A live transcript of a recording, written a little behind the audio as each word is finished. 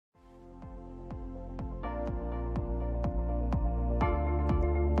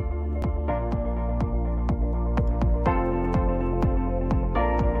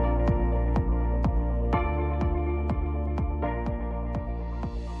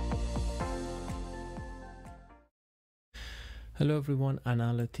Hello everyone,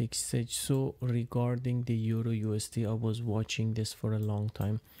 Analyticssage. So regarding the Euro USD, I was watching this for a long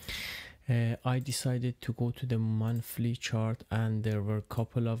time. I decided to go to the monthly chart and there were a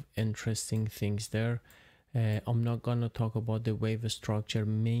couple of interesting things there. I'm not gonna talk about the wave structure,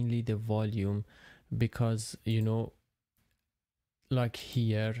 mainly the volume, because like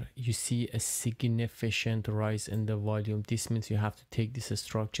here you see a significant rise in the volume. This means you have to take this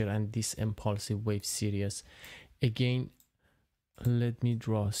structure and this impulsive wave serious. Again, let me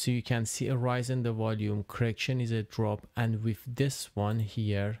draw. So you can see a rise in the volume, correction is a drop, and with this one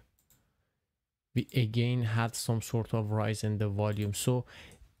here we again had some sort of rise in the volume. So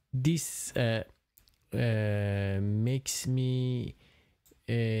this makes me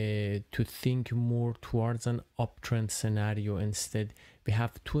to think more towards an uptrend scenario. Instead we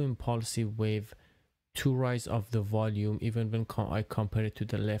have two impulsive wave, two rise of the volume, even when I compare it to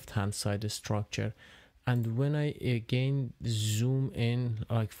the left hand side structure. And when I again zoom in,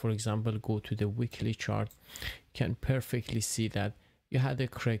 like for example go to the weekly chart, you can perfectly see that you had a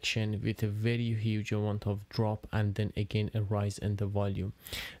correction with a very huge amount of drop and then again a rise in the volume.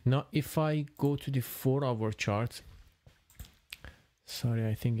 Now if I go to the 4-hour chart, sorry,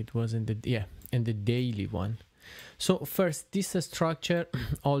 I think it was in the daily one. So first, this structure,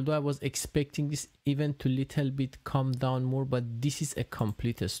 although I was expecting this even to little bit come down more, but this is a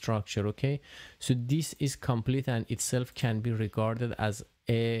complete structure. Okay, so this is complete and itself can be regarded as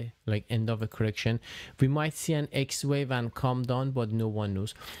a end of a correction. We might see an X wave and come down, but no one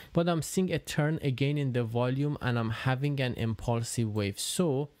knows. But I'm seeing a turn again in the volume and I'm having an impulsive wave.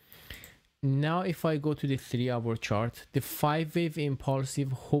 So now if I go to the 3-hour chart, the 5-wave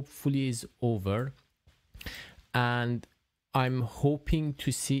impulsive hopefully is over, and I'm hoping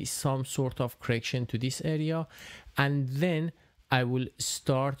to see some sort of correction to this area, and then I will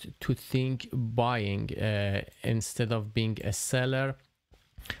start to think buying instead of being a seller.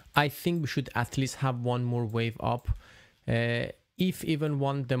 I think we should at least have one more wave up. If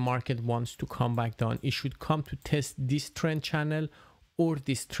even the market wants to come back down, it should come to test this trend channel or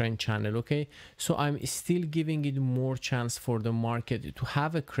this trend channel. Okay, so I'm still giving it more chance for the market to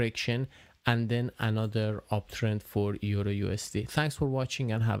have a correction and then another uptrend for Euro USD. Thanks for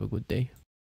watching and have a good day.